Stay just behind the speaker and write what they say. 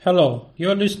Hello,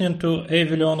 you're listening to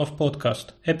Avilionov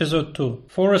Podcast, Episode 2,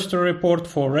 Forrester Report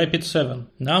for Rapid7,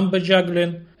 Number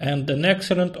Juggling, and an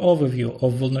excellent overview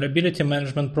of vulnerability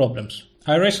management problems.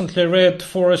 I recently read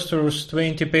Forrester's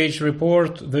 20-page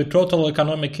report, The Total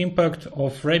Economic Impact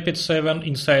of Rapid7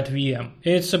 Inside VM.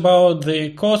 It's about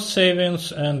the cost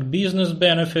savings and business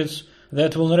benefits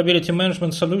that vulnerability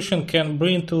management solution can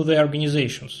bring to the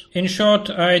organizations. In short,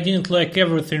 I didn't like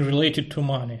everything related to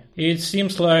money. It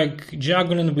seems like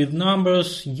juggling with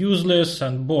numbers, useless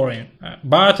and boring.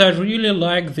 But I really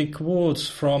like the quotes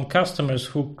from customers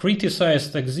who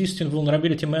criticized existing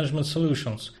vulnerability management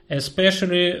solutions,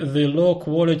 especially the low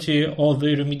quality of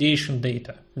the remediation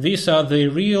data. These are the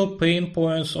real pain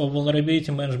points of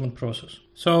vulnerability management process.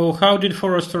 So how did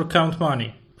Forrester count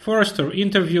money? Forrester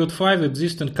interviewed 5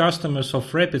 existing customers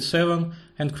of Rapid7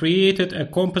 and created a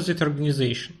composite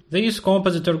organization. This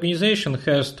composite organization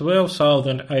has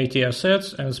 12,000 IT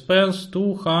assets and spends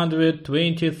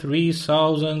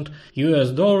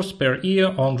 $223,000 per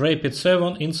year on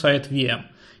Rapid7 inside VM,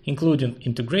 including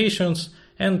integrations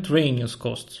and trainings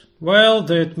costs. Well,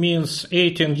 that means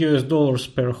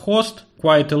 $18 per host,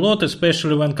 quite a lot,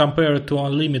 especially when compared to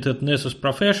unlimited Nessus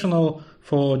Professional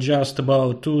for just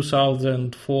about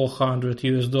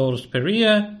 $2,400 per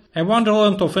year, a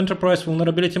wonderland of enterprise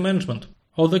vulnerability management.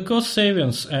 All the cost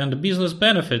savings and business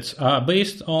benefits are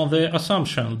based on the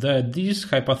assumption that this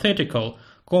hypothetical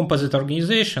composite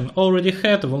organization already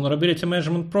had a vulnerability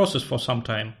management process for some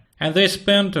time, and they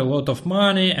spent a lot of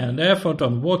money and effort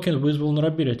on working with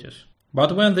vulnerabilities.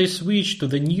 But when they switched to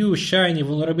the new shiny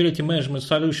vulnerability management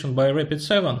solution by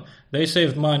Rapid7, they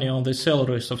saved money on the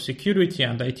salaries of security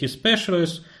and IT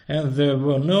specialists, and there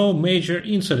were no major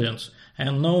incidents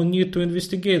and no need to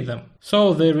investigate them.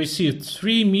 So they received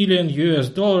 $3 million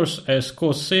as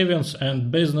cost savings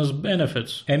and business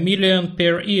benefits, $1 million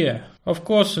per year. Of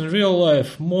course, in real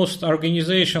life, most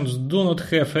organizations do not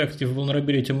have active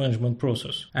vulnerability management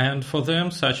process, and for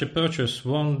them such a purchase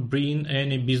won't bring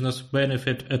any business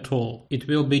benefit at all. It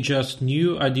will be just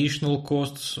new additional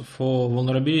costs for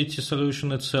vulnerability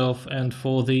solution itself and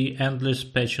for the endless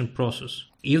patching process.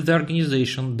 If the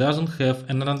organization doesn't have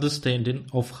an understanding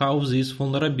of how these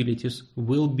vulnerabilities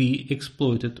will be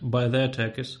exploited by the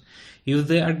attackers, if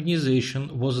the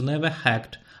organization was never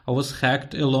hacked or was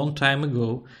hacked a long time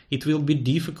ago, it will be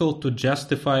difficult to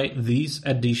justify these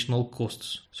additional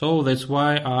costs. So that's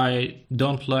why I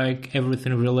don't like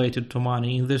everything related to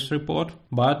money in this report,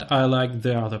 but I like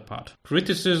the other part.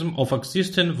 Criticism of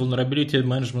existing vulnerability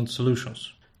management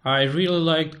solutions. I really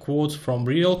liked quotes from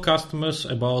real customers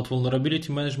about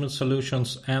vulnerability management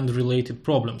solutions and related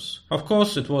problems. Of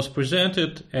course, it was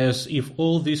presented as if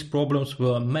all these problems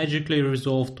were magically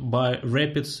resolved by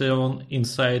Rapid7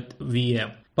 inside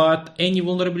VM. But any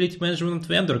vulnerability management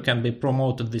vendor can be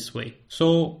promoted this way.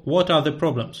 So, what are the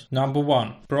problems? Number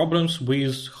 1. Problems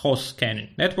with host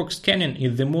scanning. Network scanning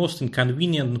is the most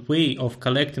inconvenient way of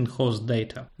collecting host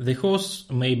data. The hosts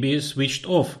may be switched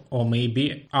off or may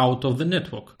be out of the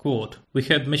network. Quote, "We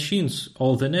had machines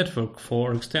on the network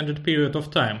for extended period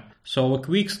of time, so a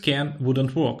quick scan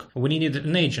wouldn't work. We needed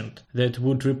an agent that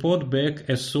would report back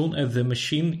as soon as the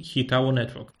machine hit our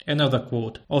network." Another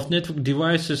quote, "Off-network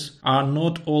devices are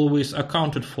not always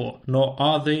accounted for, nor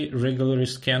are they regularly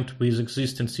scanned with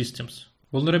existing systems.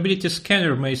 Vulnerability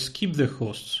scanner may skip the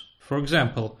hosts. For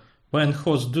example, when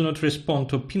hosts do not respond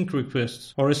to ping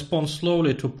requests or respond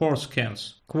slowly to port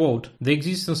scans." Quote, "The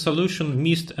existing solution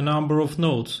missed a number of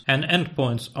nodes and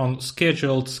endpoints on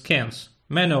scheduled scans.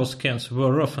 Manual scans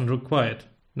were often required."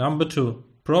 Number 2.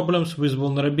 Problems with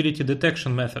vulnerability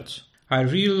detection methods. I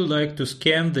really like to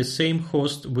scan the same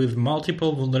host with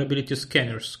multiple vulnerability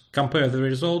scanners, compare the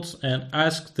results and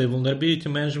ask the vulnerability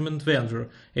management vendor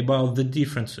about the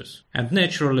differences. And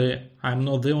naturally, I'm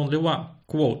not the only one.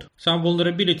 Quote, "Some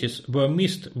vulnerabilities were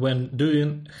missed when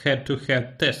doing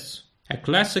head-to-head tests. A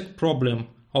classic problem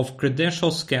of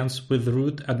credential scans with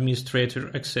root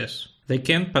administrator access. They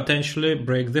can potentially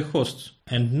break the hosts,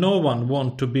 and no one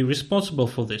wants to be responsible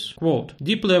for this." Quote,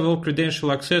 "Deep-level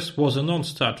credential access was a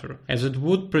non-starter, as it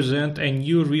would present a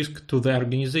new risk to the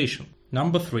organization."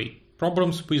 Number 3.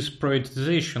 Problems with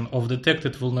prioritization of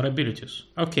detected vulnerabilities.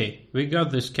 Okay, we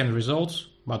got the scan results,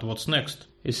 but what's next?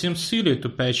 It seems silly to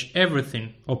patch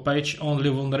everything or patch only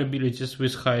vulnerabilities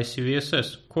with high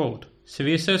CVSS. Quote,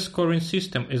 "CVSS scoring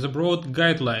system is a broad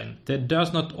guideline that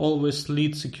does not always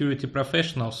lead security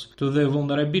professionals to the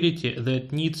vulnerability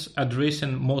that needs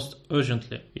addressing most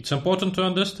urgently. It's important to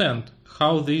understand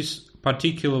how these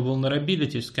particular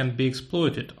vulnerabilities can be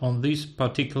exploited on these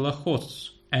particular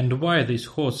hosts and why these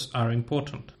hosts are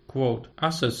important." Quote,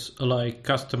 "Assets like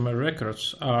customer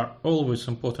records are always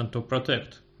important to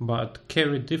protect. but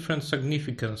carry different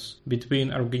significance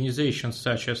between organizations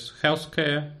such as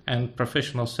healthcare and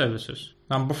professional services.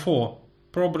 Number 4.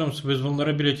 Problems with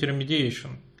vulnerability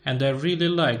remediation, and I really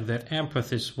like that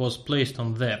emphasis was placed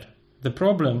on that. The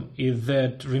problem is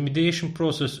that remediation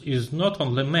process is not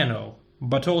only manual,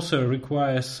 but also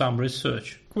requires some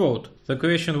research. Quote, the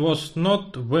question was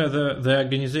not whether the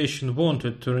organization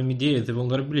wanted to remediate the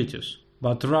vulnerabilities,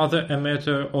 but rather a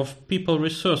matter of people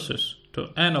resources to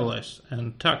analyze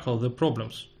and tackle the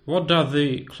problems. What does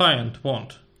the client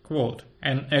want? Quote,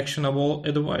 an actionable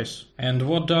advice. And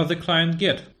what does the client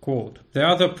get? Quote, the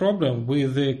other problem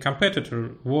with the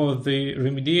competitor was the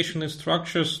remediation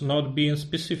instructions not being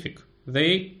specific.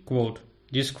 They, quote,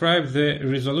 describe the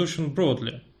resolution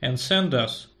broadly and send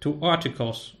us to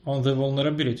articles on the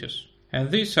vulnerabilities. And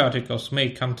these articles may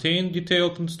contain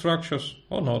detailed instructions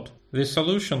or not. The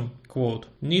solution, quote,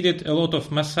 needed a lot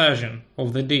of massaging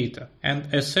of the data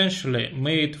and essentially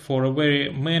made for a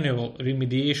very manual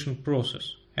remediation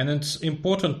process. And it's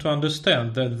important to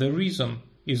understand that the reason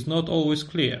is not always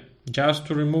clear. Just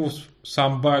to remove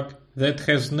some bug that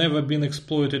has never been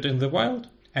exploited in the wild?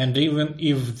 And even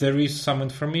if there is some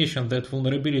information that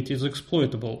vulnerability is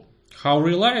exploitable, how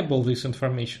reliable this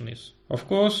information is? Of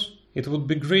course, it would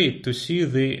be great to see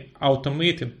the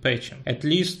automated patching, at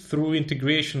least through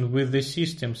integration with the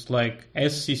systems like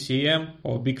SCCM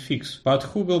or BigFix. But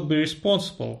who will be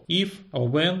responsible if or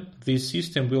when this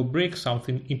system will break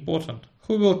something important?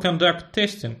 Who will conduct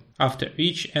testing after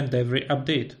each and every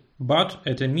update? But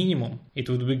at a minimum, it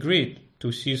would be great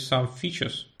to see some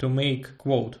features to make,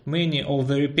 quote, many of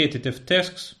the repetitive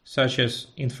tasks, such as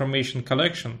information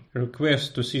collection, requests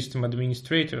to system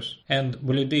administrators, and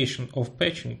validation of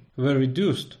patching, were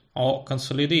reduced or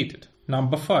consolidated.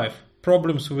 Number 5.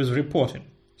 Problems with reporting.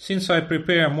 Since I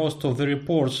prepare most of the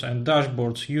reports and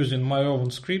dashboards using my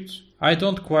own scripts, I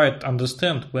don't quite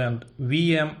understand when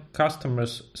VM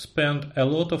customers spend a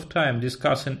lot of time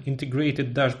discussing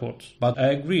integrated dashboards, but I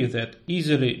agree that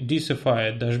easily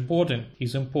deciphered dashboarding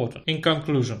is important. In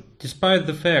conclusion, despite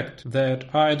the fact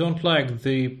that I don't like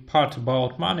the part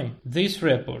about money, this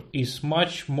report is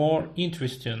much more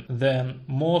interesting than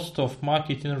most of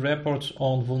marketing reports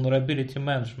on vulnerability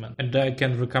management, and I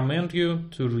can recommend you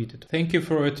to read it. Thank you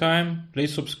for your time,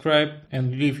 please subscribe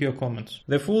and leave your comments.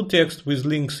 The full text with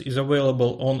links is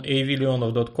available on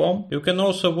avleonov.com. You can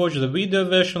also watch the video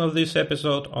version of this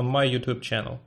episode on my YouTube channel.